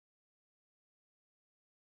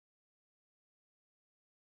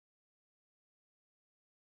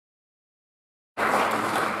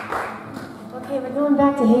Okay, we're going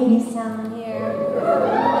back to Hadestown here.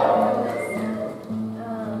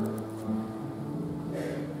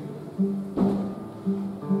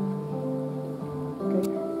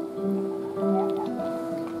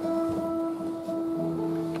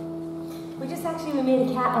 We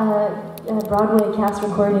made a Broadway cast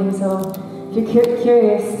recording, so if you're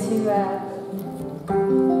curious to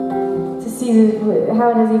see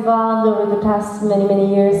how it has evolved over the past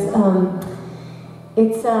many years,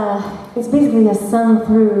 it's basically a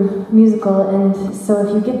sung-through musical, and so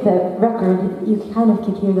if you get the record, you kind of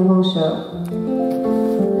could hear the whole show.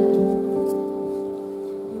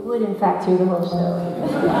 You would, in fact, hear the whole show.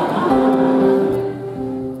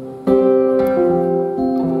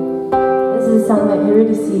 This is a song that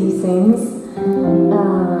Eurydice sings.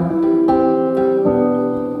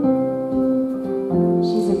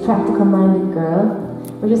 She's a practical-minded girl.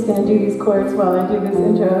 We're just going to do these chords while I do this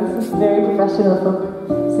intro. This is a very professional folk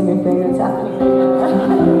singer thing that's happening right now.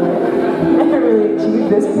 I never really achieved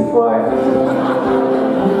this before.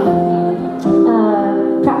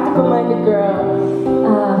 Practical-minded girl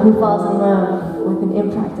who falls in love with an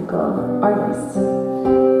impractical artist.